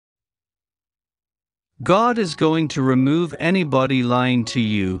God is going to remove anybody lying to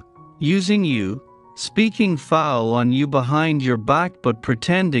you, using you, speaking foul on you behind your back but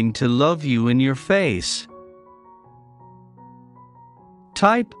pretending to love you in your face.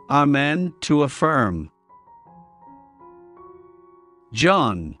 Type Amen to affirm.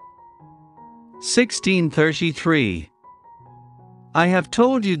 John 16:33. I have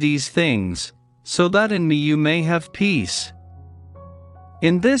told you these things, so that in me you may have peace.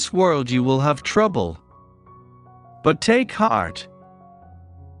 In this world you will have trouble. But take heart.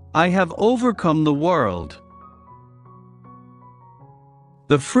 I have overcome the world.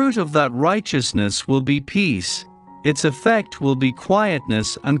 The fruit of that righteousness will be peace, its effect will be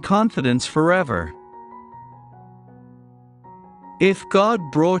quietness and confidence forever. If God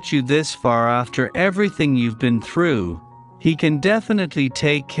brought you this far after everything you've been through, He can definitely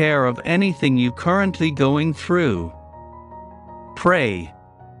take care of anything you're currently going through. Pray.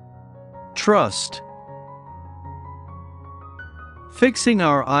 Trust. Fixing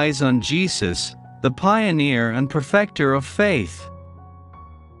our eyes on Jesus, the pioneer and perfecter of faith.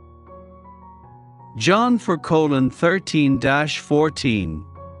 John 4:13-14.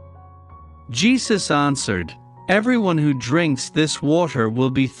 Jesus answered, Everyone who drinks this water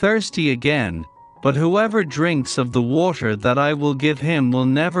will be thirsty again, but whoever drinks of the water that I will give him will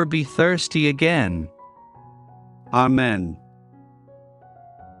never be thirsty again. Amen.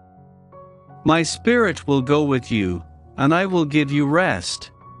 My Spirit will go with you, and I will give you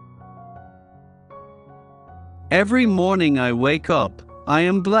rest. Every morning I wake up, I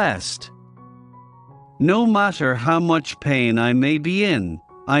am blessed. No matter how much pain I may be in,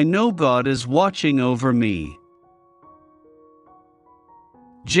 I know God is watching over me.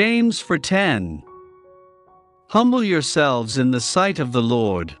 James 4:10. Humble yourselves in the sight of the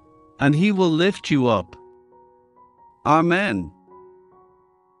Lord, and He will lift you up. Amen.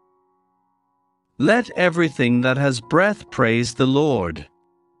 Let everything that has breath praise the Lord.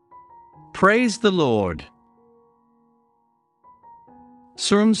 Praise the Lord.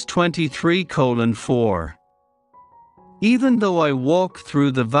 Psalms 23:4. Even though I walk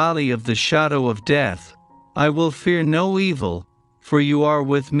through the valley of the shadow of death, I will fear no evil, for you are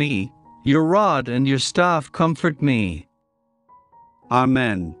with me, your rod and your staff comfort me.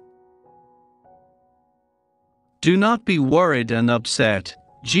 Amen. Do not be worried and upset,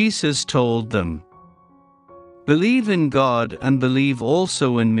 Jesus told them. Believe in God and believe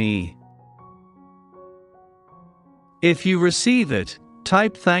also in me. If you receive it,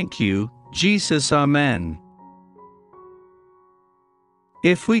 type thank you, Jesus. Amen.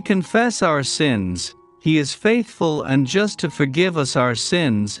 If we confess our sins, He is faithful and just to forgive us our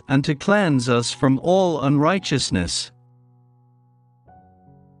sins and to cleanse us from all unrighteousness.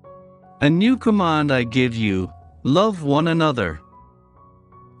 A new command I give you, love one another.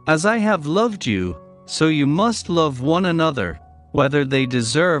 As I have loved you, so you must love one another, whether they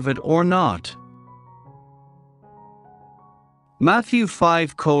deserve it or not. Matthew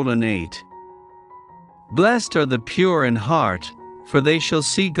 5:8. Blessed are the pure in heart, for they shall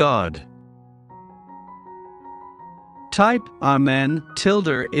see God. Type Amen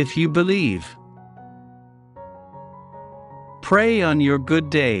if you believe. Pray on your good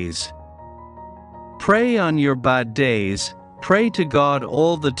days. Pray on your bad days. Pray to God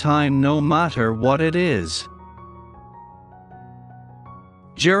all the time, no matter what it is.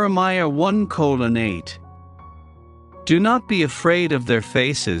 Jeremiah 1:8. Do not be afraid of their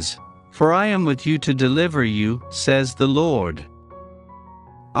faces, for I am with you to deliver you, says the Lord.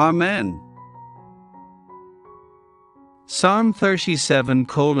 Amen. Psalm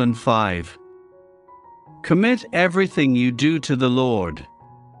 37:5. Commit everything you do to the Lord.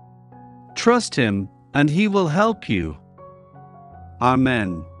 Trust Him, and He will help you.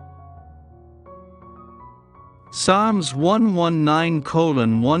 Amen. Psalms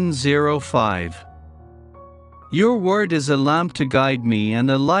 119:105. Your word is a lamp to guide me and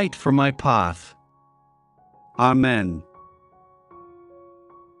a light for my path. Amen.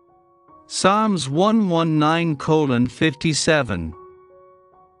 Psalms 119:57.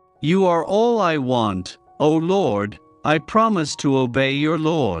 You are all I want, O Lord, I promise to obey your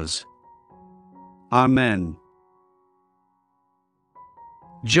laws. Amen.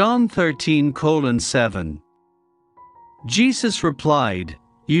 John 13:7. Jesus replied,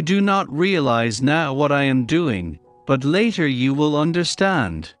 You do not realize now what I am doing, but later you will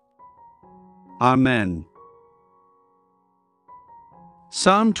understand. Amen.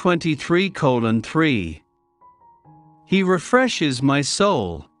 Psalm 23:3. He refreshes my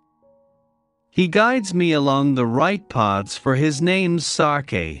soul. He guides me along the right paths for His name's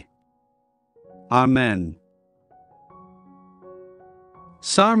sake. Amen.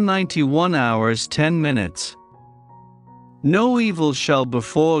 Psalm 91 hours 10 minutes. No evil shall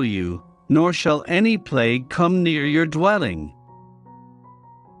befall you, nor shall any plague come near your dwelling.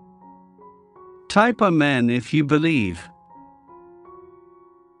 Type Amen if you believe.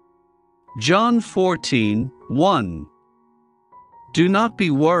 John 14:1. Do not be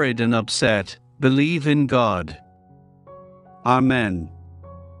worried and upset, believe in God. Amen.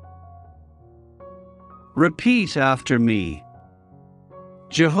 Repeat after me.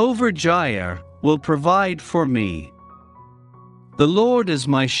 Jehovah Jireh will provide for me. The Lord is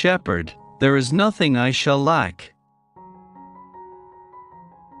my shepherd, there is nothing I shall lack.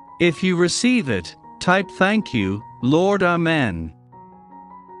 If you receive it, type thank you, Lord. Amen.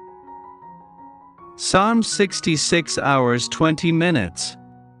 Psalm 66 hours 20 minutes.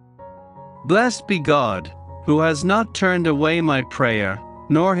 Blessed be God, who has not turned away my prayer,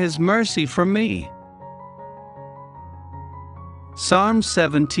 nor his mercy from me. Psalm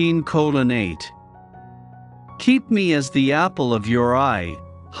 17:8. Keep me as the apple of your eye,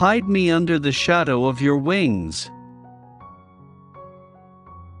 hide me under the shadow of your wings.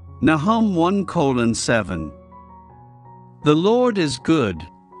 Nahum 1:7. The Lord is good,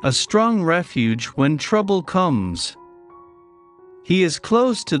 a strong refuge when trouble comes. He is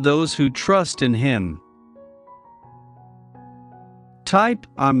close to those who trust in him. Type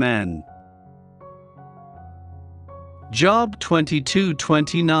Amen. Job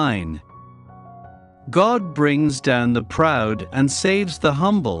 22:29. God brings down the proud and saves the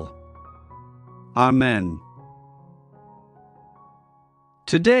humble. Amen.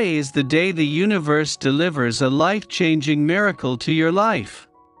 Today is the day the universe delivers a life-changing miracle to your life.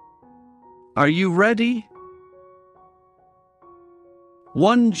 Are you ready?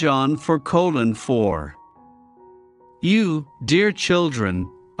 1 John 4:4. You, dear children,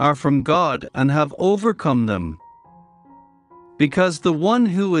 are from God and have overcome them, because the one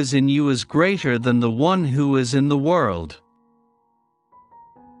who is in you is greater than the one who is in the world.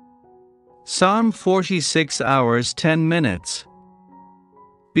 Psalm 46 hours 10 minutes.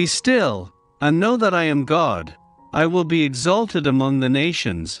 Be still, and know that I am God. I will be exalted among the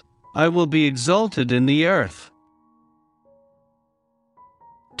nations, I will be exalted in the earth.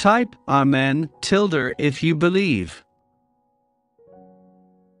 Type Amen tilde if you believe.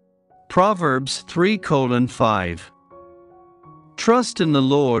 Proverbs 3:5. Trust in the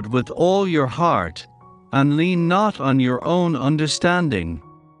Lord with all your heart, and lean not on your own understanding.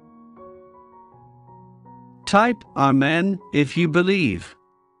 Type Amen if you believe.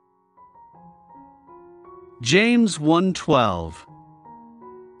 James 1:12.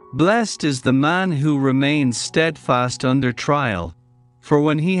 Blessed is the man who remains steadfast under trial, for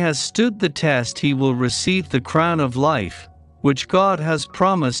when he has stood the test he will receive the crown of life, which God has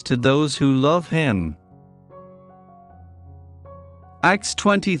promised to those who love him. Acts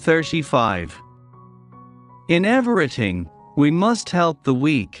 20:35. In everything, we must help the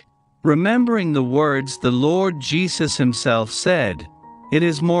weak, remembering the words the Lord Jesus himself said, it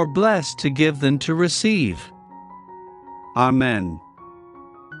is more blessed to give than to receive. Amen.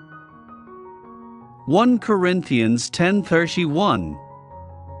 1 Corinthians 10:31.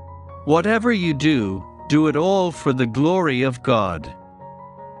 Whatever you do, do it all for the glory of God.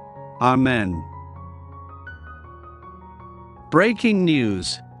 Amen. Breaking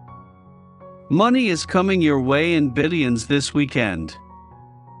news. Money is coming your way in billions this weekend.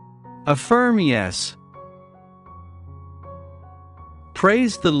 Affirm yes.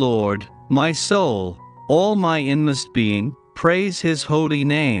 Praise the Lord, my soul, all my inmost being, praise his holy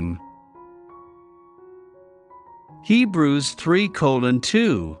name. Hebrews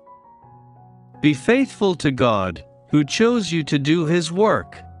 3:2. Be faithful to God, who chose you to do his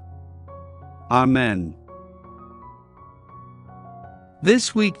work. Amen.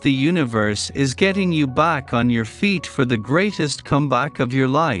 This week the universe is getting you back on your feet for the greatest comeback of your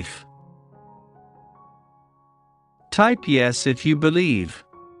life. Type yes if you believe.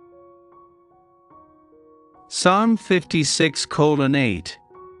 Psalm 56:8.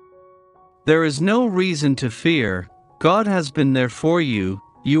 There is no reason to fear, God has been there for you,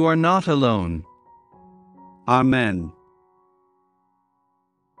 you are not alone. Amen.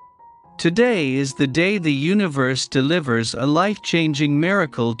 Today is the day the universe delivers a life-changing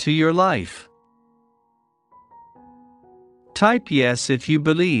miracle to your life. Type yes if you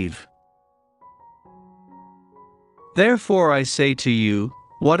believe. Therefore I say to you,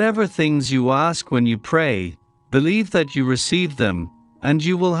 whatever things you ask when you pray, believe that you receive them, and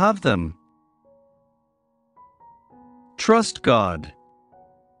you will have them. Trust God.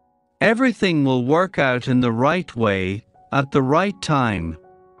 Everything will work out in the right way, at the right time.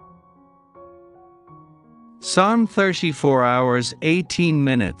 Psalm 34 hours 18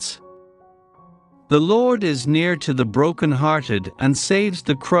 minutes. The Lord is near to the brokenhearted and saves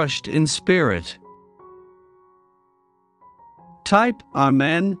the crushed in spirit. Type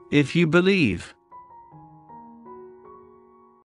Amen if you believe.